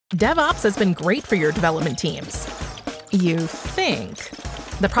DevOps has been great for your development teams. You think.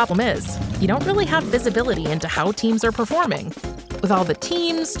 The problem is, you don't really have visibility into how teams are performing. With all the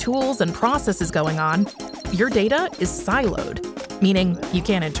teams, tools, and processes going on, your data is siloed, meaning you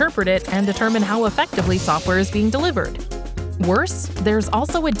can't interpret it and determine how effectively software is being delivered. Worse, there's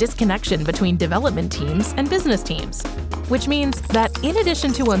also a disconnection between development teams and business teams, which means that in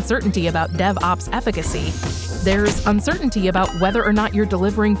addition to uncertainty about DevOps efficacy, there's uncertainty about whether or not you're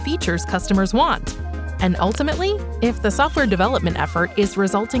delivering features customers want, and ultimately, if the software development effort is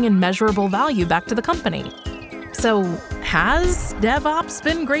resulting in measurable value back to the company. So, has DevOps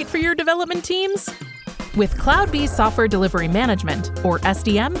been great for your development teams? With CloudBees Software Delivery Management, or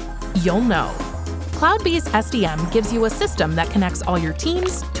SDM, you'll know. CloudBees SDM gives you a system that connects all your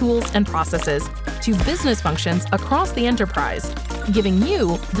teams, tools, and processes to business functions across the enterprise, giving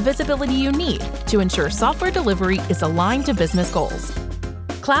you the visibility you need to ensure software delivery is aligned to business goals.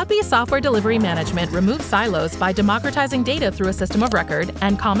 CloudBees Software Delivery Management removes silos by democratizing data through a system of record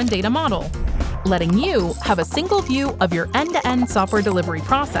and common data model, letting you have a single view of your end-to-end software delivery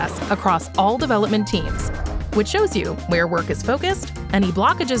process across all development teams, which shows you where work is focused, any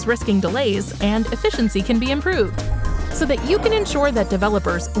blockages risking delays, and efficiency can be improved, so that you can ensure that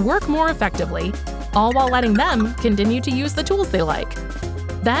developers work more effectively, all while letting them continue to use the tools they like.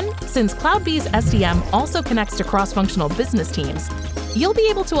 Then, since CloudBees SDM also connects to cross-functional business teams, you'll be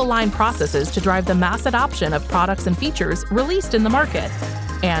able to align processes to drive the mass adoption of products and features released in the market.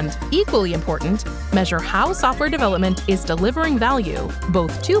 And, equally important, measure how software development is delivering value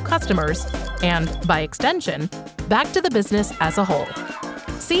both to customers and, by extension, back to the business as a whole.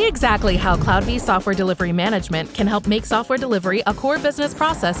 See exactly how CloudBees Software Delivery Management can help make software delivery a core business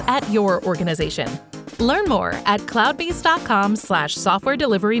process at your organization. Learn more at cloudbees.com/software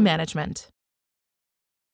delivery management.